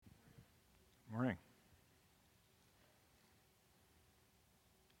morning.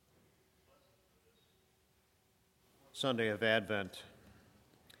 Sunday of Advent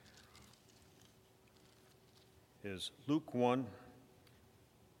is Luke 1,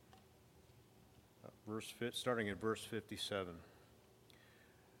 starting at verse 57.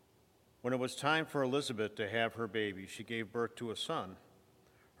 When it was time for Elizabeth to have her baby, she gave birth to a son.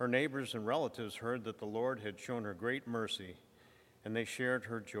 Her neighbors and relatives heard that the Lord had shown her great mercy, and they shared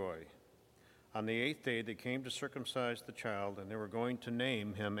her joy. On the 8th day, they came to circumcise the child, and they were going to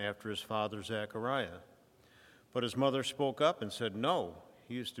name him after his father Zechariah. But his mother spoke up and said, "No,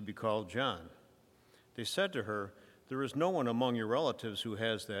 he is to be called John." They said to her, "There is no one among your relatives who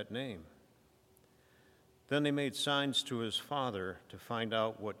has that name." Then they made signs to his father to find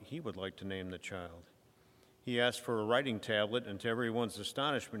out what he would like to name the child. He asked for a writing tablet, and to everyone's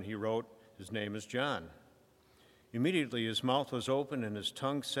astonishment, he wrote, "His name is John." Immediately his mouth was open and his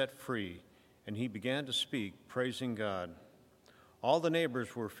tongue set free, and he began to speak, praising God. All the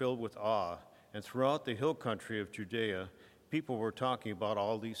neighbors were filled with awe, and throughout the hill country of Judea, people were talking about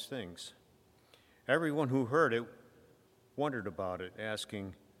all these things. Everyone who heard it wondered about it,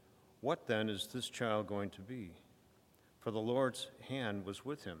 asking, "What then is this child going to be?" For the Lord's hand was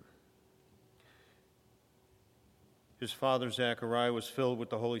with him. His father Zechariah was filled with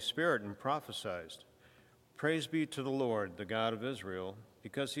the Holy Spirit and prophesied, "Praise be to the Lord, the God of Israel,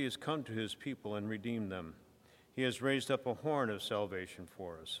 because he has come to his people and redeemed them. He has raised up a horn of salvation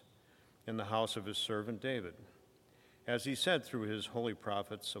for us in the house of his servant David, as he said through his holy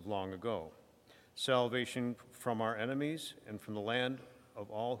prophets of long ago, salvation from our enemies and from the land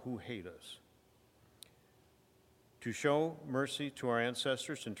of all who hate us, to show mercy to our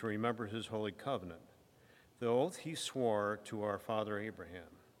ancestors and to remember his holy covenant, the oath he swore to our father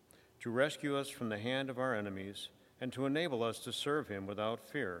Abraham, to rescue us from the hand of our enemies and to enable us to serve him without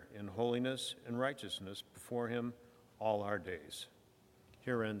fear in holiness and righteousness before him all our days."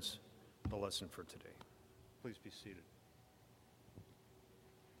 Here ends the lesson for today. Please be seated.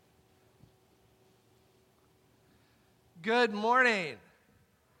 Good morning.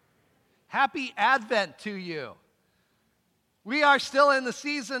 Happy Advent to you. We are still in the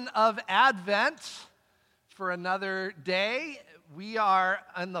season of Advent for another day. We are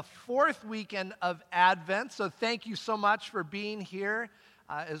on the 4th weekend of Advent, so thank you so much for being here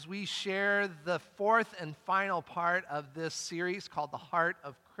as we share the 4th and final part of this series called The Heart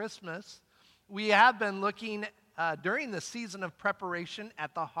of Christmas. We have been looking during the season of preparation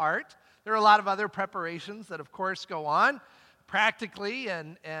at the heart. There are a lot of other preparations that, of course, go on practically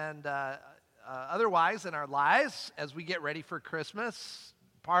and otherwise in our lives as we get ready for Christmas,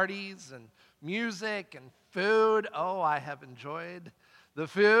 parties and music and food. Oh, I have enjoyed the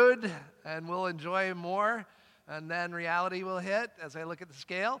food and will enjoy more. And then reality will hit as I look at the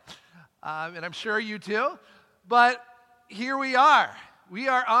scale. And I'm sure you too. But here we are. We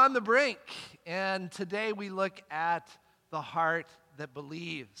are on the brink. And today we look at the heart that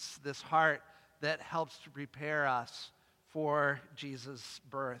believes, this heart that helps to prepare us for Jesus'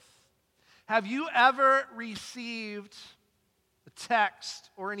 birth. Have you ever received a text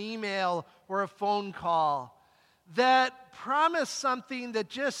or an email or a phone call that promised something that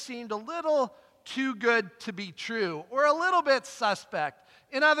just seemed a little too good to be true or a little bit suspect?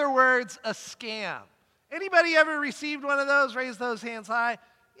 In other words, a scam. Anybody ever received one of those? Raise those hands high.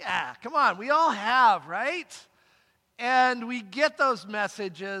 Yeah, come on, we all have, right? And we get those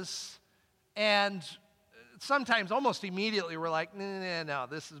messages, and sometimes almost immediately we're like, no,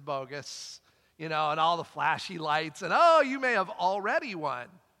 this is bogus. And all the flashy lights, and you may have already won.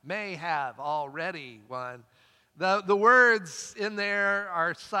 The words in there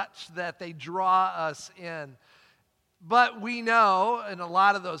are such that they draw us in. But we know in a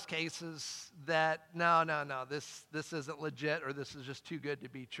lot of those cases that no, this isn't legit, or this is just too good to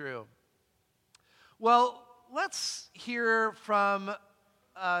be true. Well, let's hear from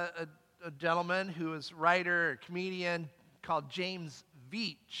a gentleman who is a writer, a comedian called James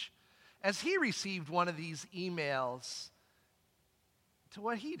Veitch, as he received one of these emails, to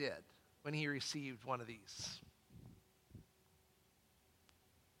what he did when he received one of these.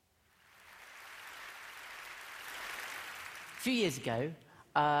 A few years ago,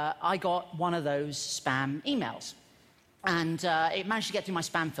 I got one of those spam emails. And it managed to get through my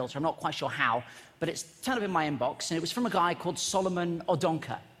spam filter. I'm not quite sure how, but it's turned up in my inbox, and it was from a guy called Solomon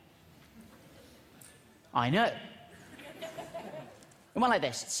Odonka. I know. It went like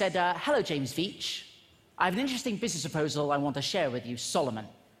this. It said, "Hello, James Veitch. I have an interesting business proposal I want to share with you, Solomon."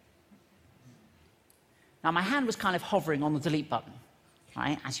 Now, my hand was kind of hovering on the delete button,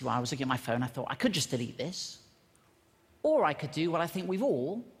 right? As you are, I was looking at my phone. I thought, I could just delete this. Or I could do what I think we've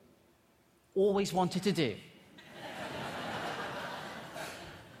all always wanted to do.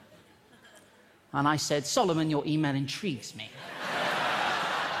 And I said, Solomon, your email intrigues me.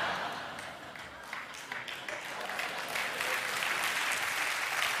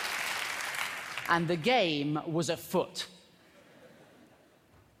 And the game was afoot.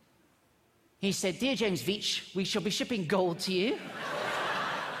 He said, Dear James Veitch, we shall be shipping gold to you.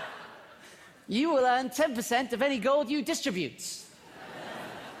 You will earn 10% of any gold you distribute.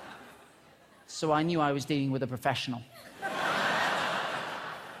 So I knew I was dealing with a professional.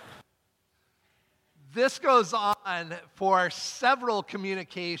 This goes on for several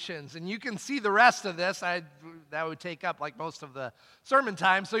communications, and you can see the rest of this. That would take up like most of the sermon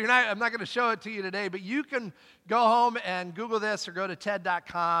time, so I'm not going to show it to you today, but you can go home and Google this or go to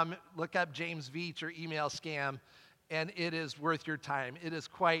TED.com, look up James Veitch or email scam, and it is worth your time. It is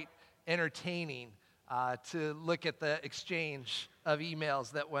quite entertaining to look at the exchange of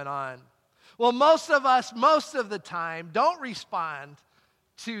emails that went on. Well, most of us, most of the time, don't respond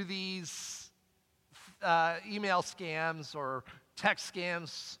to these email scams or text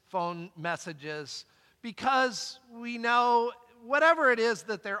scams, phone messages, because we know whatever it is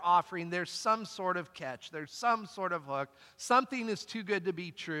that they're offering, there's some sort of catch, there's some sort of hook, something is too good to be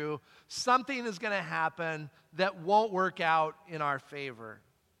true, something is going to happen that won't work out in our favor.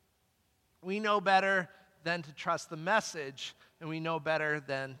 We know better than to trust the message, and we know better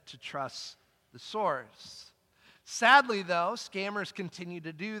than to trust the source. Sadly, though, scammers continue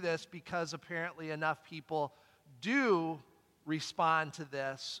to do this because apparently enough people do respond to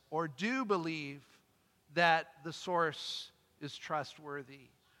this or do believe that the source is trustworthy.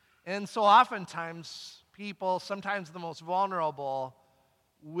 And so oftentimes people, sometimes the most vulnerable,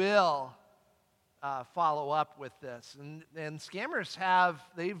 will follow up with this. And scammers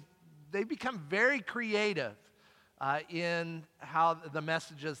they've become very creative in how the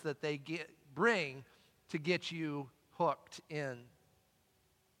messages that they bring to get you hooked in.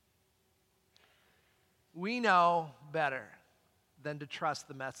 We know better than to trust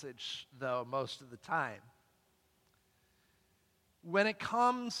the message, though, most of the time. When it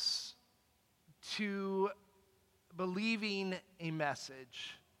comes to believing a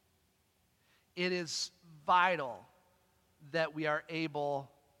message, it is vital that we are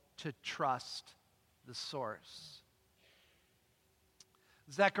able to trust the source.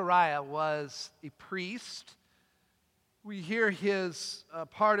 Zechariah was a priest. We hear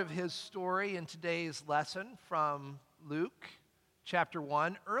part of his story in today's lesson from Luke chapter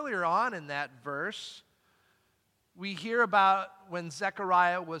 1. Earlier on in that verse, we hear about when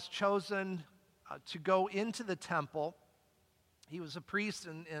Zechariah was chosen to go into the temple. He was a priest,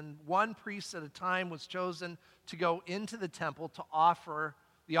 and one priest at a time was chosen to go into the temple to offer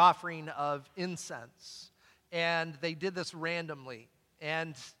the offering of incense. And they did this randomly.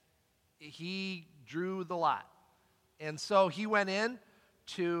 And he drew the lot. And so he went in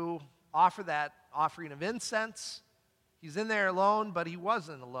to offer that offering of incense. He's in there alone, but he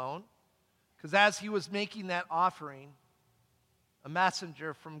wasn't alone. Because as he was making that offering, a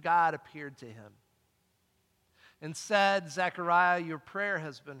messenger from God appeared to him and said, Zechariah, your prayer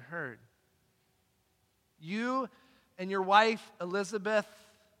has been heard. You and your wife, Elizabeth,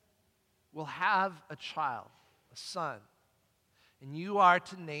 will have a child, a son. And you are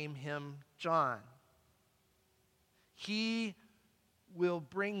to name him John. He will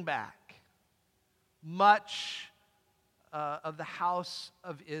bring back much of the house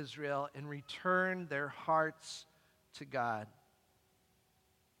of Israel and return their hearts to God.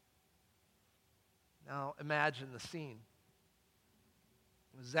 Now imagine the scene.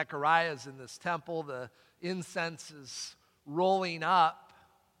 Zechariah is in this temple, the incense is rolling up,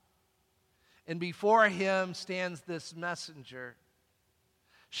 and before him stands this messenger,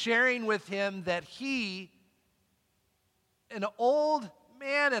 sharing with him that he, an old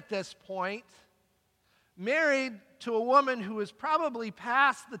man at this point, married to a woman who is probably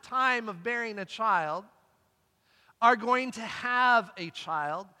past the time of bearing a child, are going to have a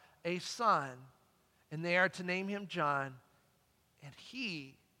child, a son, and they are to name him John, and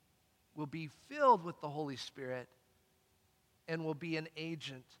he will be filled with the Holy Spirit and will be an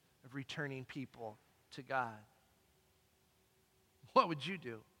agent of returning people to God. What would you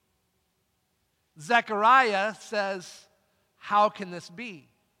do? Zechariah says, how can this be?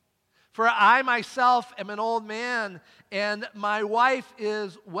 For I myself am an old man, and my wife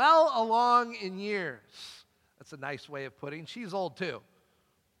is well along in years. That's a nice way of putting it. She's old too.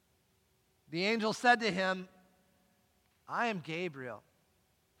 The angel said to him, I am Gabriel.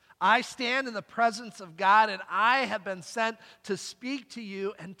 I stand in the presence of God, and I have been sent to speak to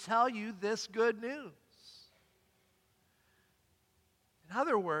you and tell you this good news. In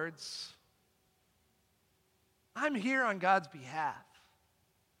other words, I'm here on God's behalf.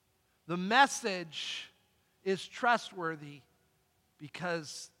 The message is trustworthy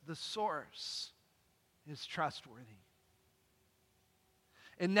because the source is trustworthy.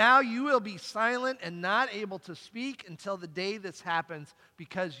 And now you will be silent and not able to speak until the day this happens,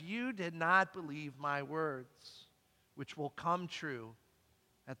 because you did not believe my words, which will come true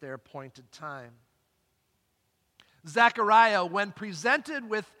at their appointed time. Zechariah, when presented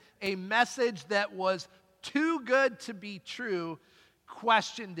with a message that was too good to be true,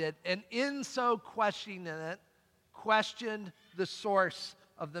 questioned it, and in so questioning it, questioned the source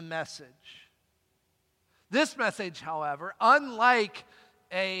of the message. This message, however, unlike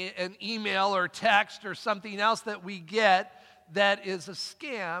an email or text or something else that we get that is a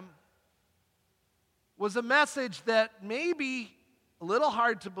scam, was a message that may be a little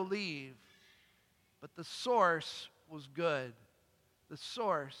hard to believe, but the source was good. The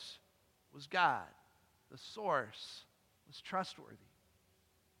source was God. The source was trustworthy.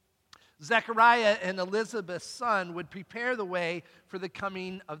 Zechariah and Elizabeth's son would prepare the way for the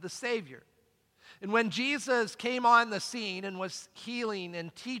coming of the Savior. And when Jesus came on the scene and was healing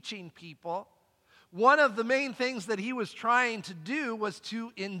and teaching people, one of the main things that he was trying to do was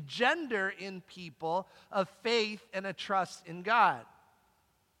to engender in people a faith and a trust in God.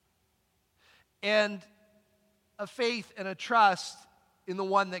 And a faith and a trust in the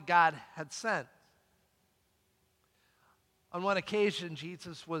one that God had sent. On one occasion,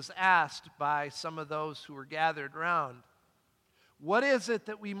 Jesus was asked by some of those who were gathered around, "What is it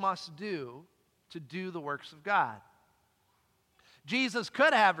that we must do to do the works of God?" Jesus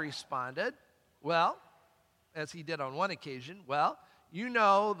could have responded, well, as he did on one occasion, well, you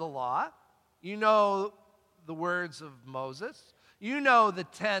know the law, you know the words of Moses, you know the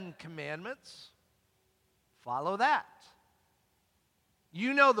 10 Commandments, follow that.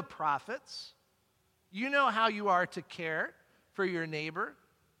 You know the prophets, you know how you are to care for your neighbor,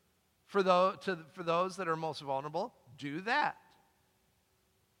 for those that are most vulnerable, do that.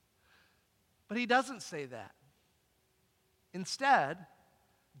 But he doesn't say that. Instead,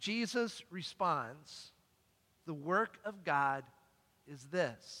 Jesus responds, the work of God is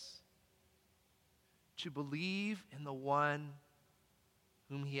this: to believe in the one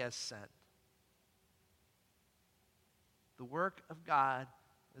whom he has sent. The work of God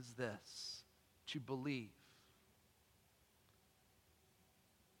is this: to believe.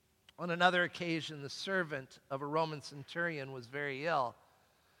 On another occasion, the servant of a Roman centurion was very ill.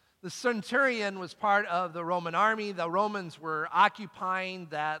 The centurion was part of the Roman army. The Romans were occupying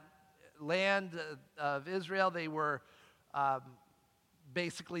that land of Israel. They were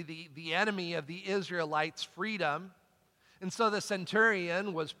basically the enemy of the Israelites' freedom. And so the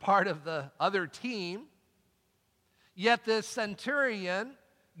centurion was part of the other team. Yet this centurion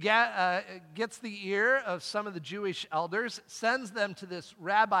gets the ear of some of the Jewish elders, sends them to this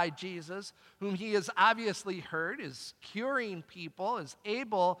Rabbi Jesus, whom he has obviously heard is curing people, is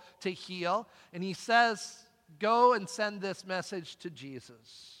able to heal. And he says, go and send this message to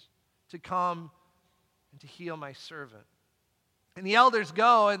Jesus to come and to heal my servant. And the elders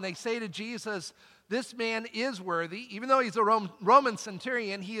go and they say to Jesus, this man is worthy. Even though he's a Roman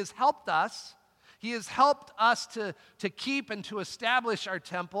centurion, he has helped us. He has helped us to keep and to establish our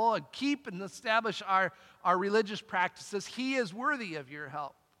temple and keep and establish our religious practices. He is worthy of your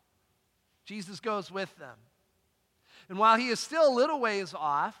help. Jesus goes with them. And while he is still a little ways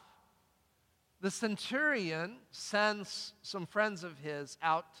off, the centurion sends some friends of his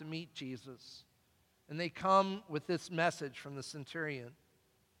out to meet Jesus. And they come with this message from the centurion: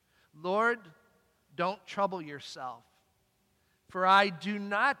 Lord, don't trouble yourself, for I do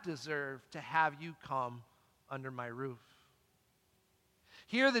not deserve to have you come under my roof.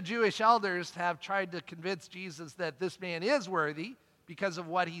 Here the Jewish elders have tried to convince Jesus that this man is worthy because of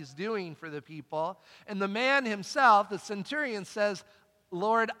what he's doing for the people. And the man himself, the centurion, says,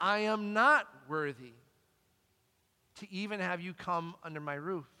 Lord, I am not worthy to even have you come under my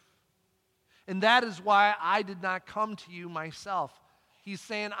roof. And that is why I did not come to you myself. He's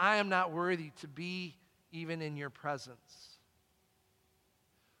saying, I am not worthy to be even in your presence.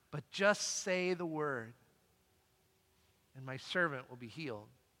 But just say the word, and my servant will be healed.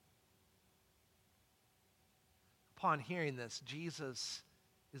 Upon hearing this, Jesus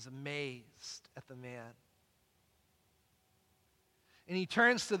is amazed at the man. And he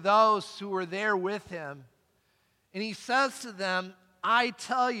turns to those who were there with him, and he says to them, I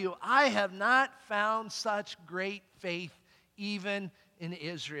tell you, I have not found such great faith even in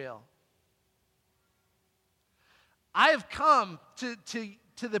Israel. I have come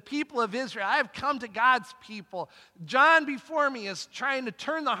to to the people of Israel. I have come to God's people. John before me is trying to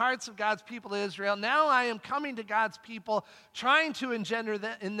turn the hearts of God's people to Israel. Now I am coming to God's people, trying to engender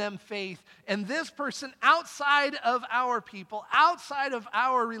in them faith. And this person outside of our people, outside of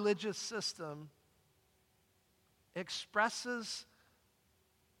our religious system, expresses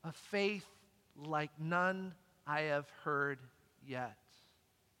a faith like none I have heard yet.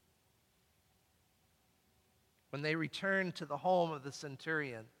 When they returned to the home of the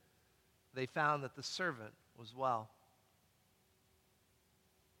centurion, they found that the servant was well.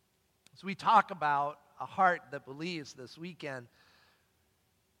 As we talk about a heart that believes this weekend,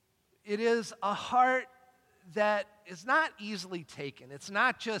 it is a heart that is not easily taken. It's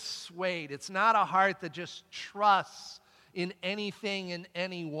not just swayed. It's not a heart that just trusts in anything and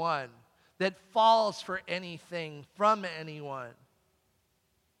anyone, that falls for anything from anyone.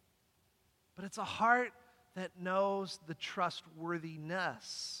 But it's a heart that knows the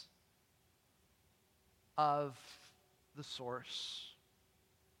trustworthiness of the source.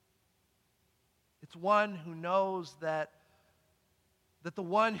 It's one who knows that the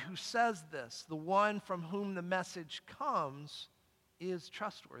one who says this, the one from whom the message comes, is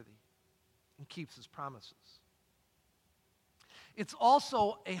trustworthy and keeps his promises. It's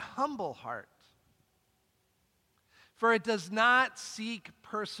also a humble heart, for it does not seek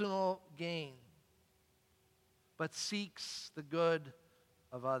personal gain, but seeks the good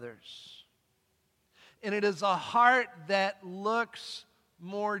of others. And it is a heart that looks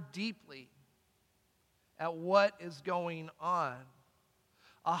more deeply at what is going on.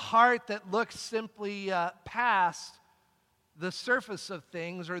 A heart that looks simply past the surface of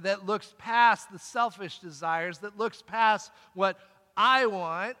things, or that looks past the selfish desires, that looks past what I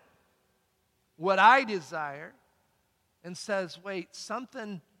want, what I desire, and says, wait,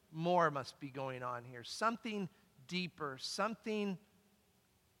 something more must be going on here. Something deeper, something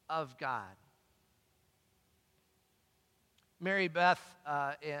of God. Mary Beth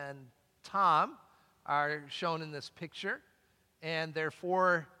and Tom are shown in this picture, and their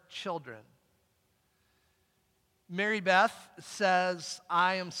 4 children. Mary Beth says,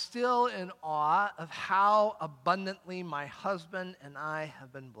 I am still in awe of how abundantly my husband and I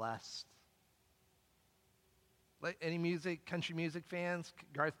have been blessed. Any country music fans,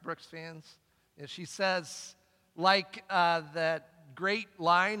 Garth Brooks fans? And she says, like that great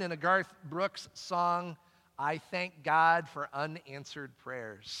line in a Garth Brooks song, I thank God for unanswered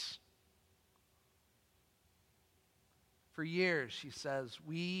prayers. For years, she says,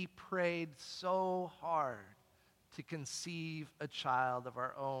 we prayed so hard to conceive a child of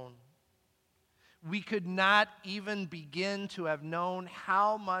our own. We could not even begin to have known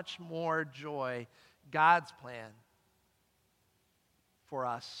how much more joy God's plan for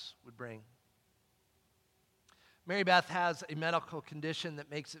us would bring. Mary Beth has a medical condition that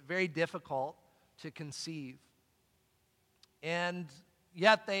makes it very difficult to conceive. And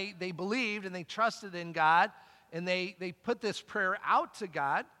yet they believed and they trusted in God, and they put this prayer out to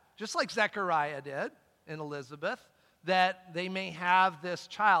God, just like Zechariah did and Elizabeth, that they may have this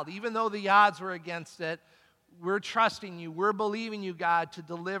child. Even though the odds were against it, we're trusting you, we're believing you, God, to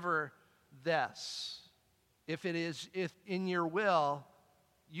deliver this. If in your will,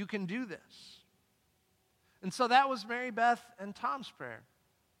 you can do this. And so that was Mary Beth and Tom's prayer.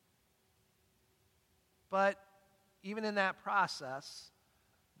 But even in that process,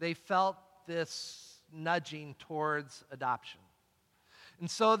 they felt this nudging towards adoption. And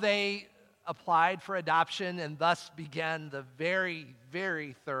so they applied for adoption, and thus began the very,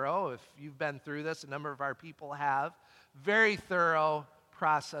 very thorough, if you've been through this, a number of our people have, very thorough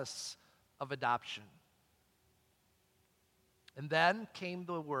process of adoption. And then came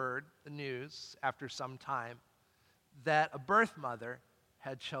the news, after some time, that a birth mother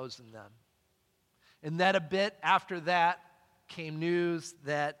had chosen them. And that a bit after that came news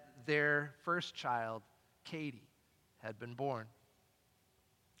that their first child, Katie, had been born.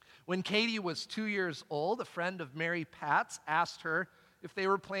 When Katie was 2 years old, a friend of Mary Pat's asked her if they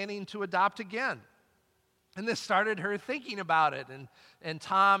were planning to adopt again. And this started her thinking about it. And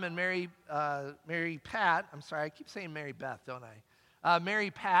Tom and Mary Pat, I'm sorry, I keep saying Mary Beth, don't I?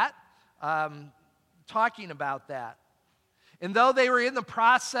 Mary Pat, talking about that. And though they were in the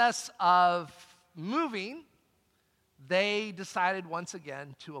process of moving, they decided once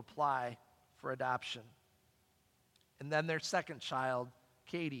again to apply for adoption. And then their second child,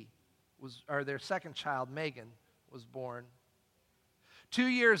 their second child, Megan, was born. 2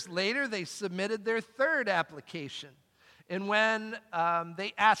 years later, they submitted their third application. And when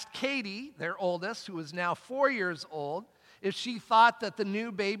they asked Katie, their oldest, who was now 4 years old, if she thought that the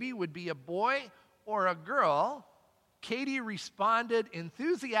new baby would be a boy or a girl, Katie responded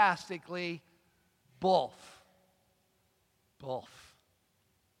enthusiastically, both. Both.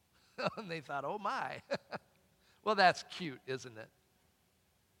 And they thought, oh my. Well, that's cute, isn't it?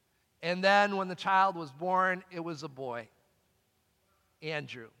 And then when the child was born, it was a boy,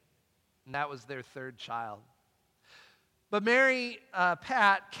 Andrew. And that was their third child. But Mary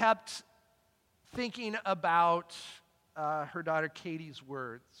Pat kept thinking about her daughter Katie's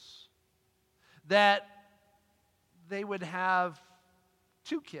words, that they would have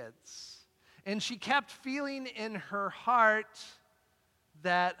 2 kids. And she kept feeling in her heart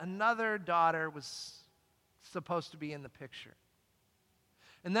that another daughter was supposed to be in the picture.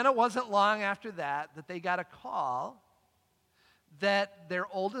 And then it wasn't long after that they got a call that their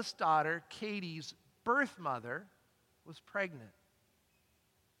oldest daughter, Katie's birth mother, was pregnant.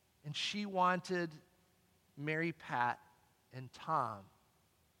 And she wanted Mary Pat and Tom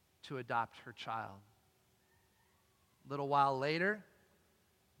to adopt her child. A little while later,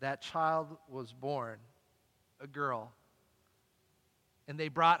 that child was born, a girl. And they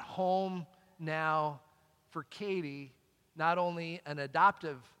brought home now for Katie not only an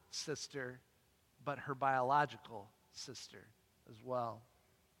adoptive sister, but her biological sister as well.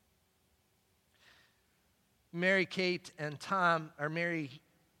 Mary Kate and Tom, or Mary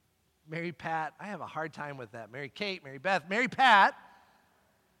Pat, I have a hard time with that. Mary Kate, Mary Beth, Mary Pat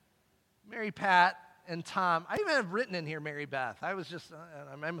and Tom. I even have written in here Mary Beth. I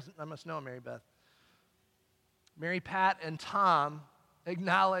must know Mary Beth. Mary Pat and Tom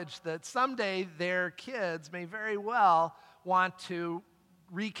acknowledge that someday their kids may very well want to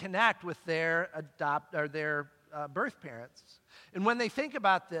reconnect with their birth parents. And when they think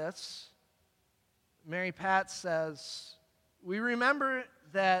about this, Mary Pat says, we remember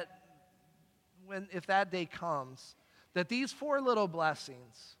that if that day comes, that these 4 little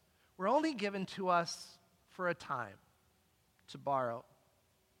blessings were only given to us for a time to borrow.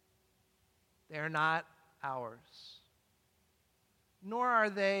 They are not ours, nor are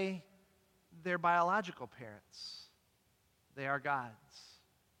they their biological parents. They are God's.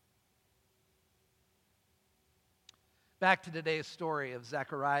 Back to today's story of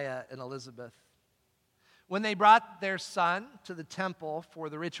Zechariah and Elizabeth. When they brought their son to the temple for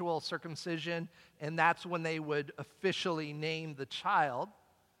the ritual circumcision, and that's when they would officially name the child,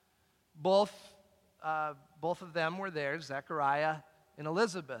 both of them were there, Zechariah and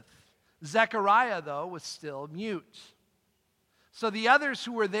Elizabeth. Zechariah, though, was still mute. So the others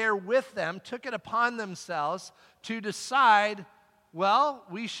who were there with them took it upon themselves to decide, well,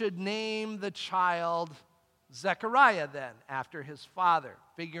 we should name the child Zechariah then, after his father,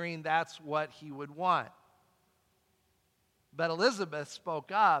 figuring that's what he would want. But Elizabeth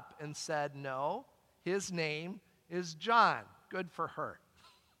spoke up and said, no, his name is John. Good for her.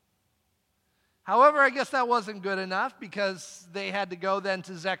 However, I guess that wasn't good enough, because they had to go then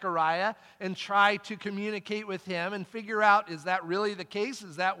to Zechariah and try to communicate with him and figure out, is that really the case?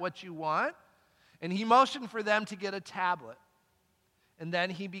 Is that what you want? And he motioned for them to get a tablet. And then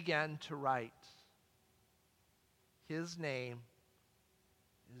he began to write. His name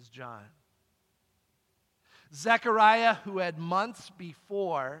is John. Zechariah, who had months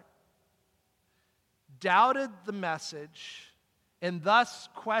before doubted the message and thus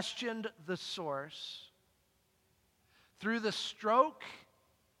questioned the source, through the stroke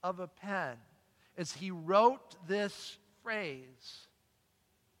of a pen, as he wrote this phrase,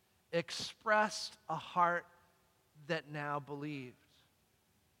 expressed a heart that now believed.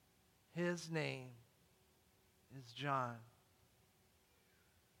 His name is John.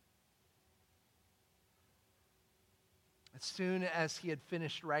 As soon as he had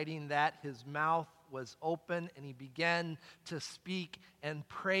finished writing that, his mouth was open and he began to speak, and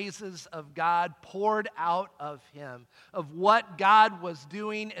praises of God poured out of him, of what God was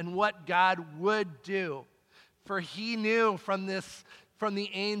doing and what God would do. For he knew from the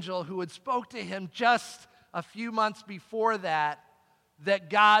angel who had spoke to him just a few months before that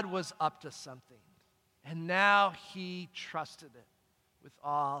God was up to something. And now he trusted it with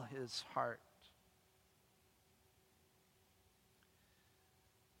all his heart.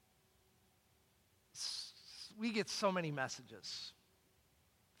 We get so many messages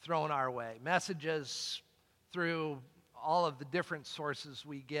thrown our way. Messages through all of the different sources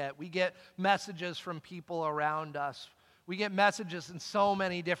we get. We get messages from people around us. We get messages in so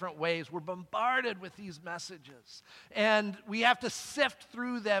many different ways. We're bombarded with these messages. And we have to sift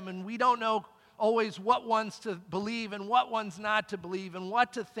through them, and we don't know always what ones to believe and what ones not to believe, and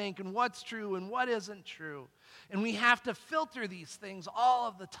what to think and what's true and what isn't true. And we have to filter these things all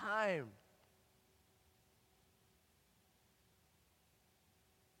of the time.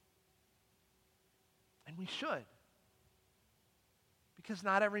 And we should. because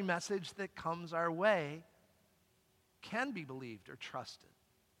not every message that comes our way can be believed or trusted.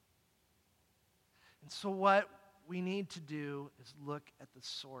 And so what we need to do is look at the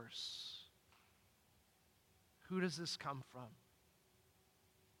source. Who does this come from?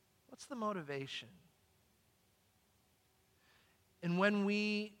 What's the motivation? And when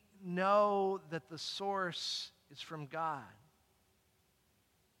we know that the source is from God,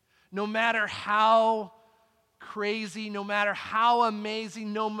 no matter how crazy, no matter how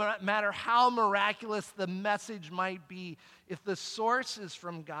amazing, no matter how miraculous the message might be, if the source is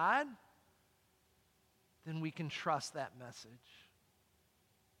from God, then we can trust that message.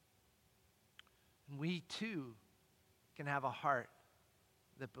 And we too can have a heart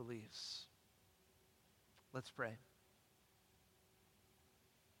that believes. Let's pray.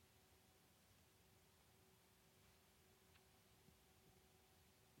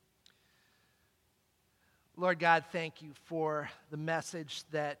 Lord God, thank you for the message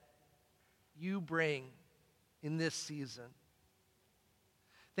that you bring in this season.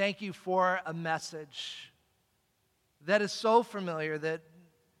 Thank you for a message that is so familiar that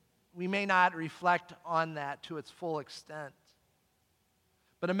we may not reflect on that to its full extent.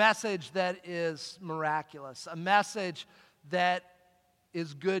 But a message that is miraculous, a message that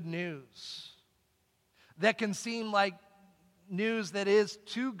is good news, that can seem like news that is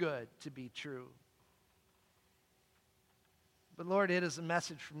too good to be true. But Lord, it is a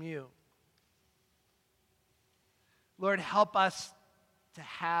message from you. Lord, help us to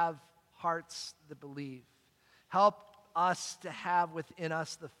have hearts that believe. Help us to have within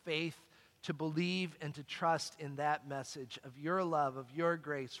us the faith to believe and to trust in that message of your love, of your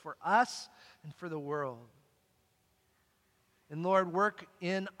grace for us and for the world. And Lord, work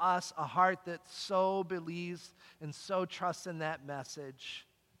in us a heart that so believes and so trusts in that message,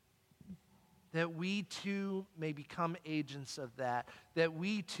 that we too may become agents of that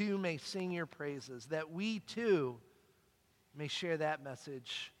we too may sing your praises, that we too may share that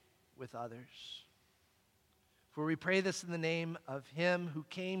message with others. For we pray this in the name of him who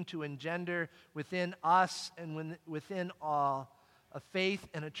came to engender within us and within all a faith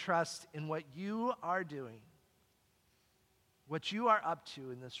and a trust in what you are doing, what you are up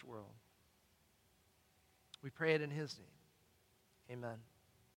to in this world. We pray it in his name. Amen.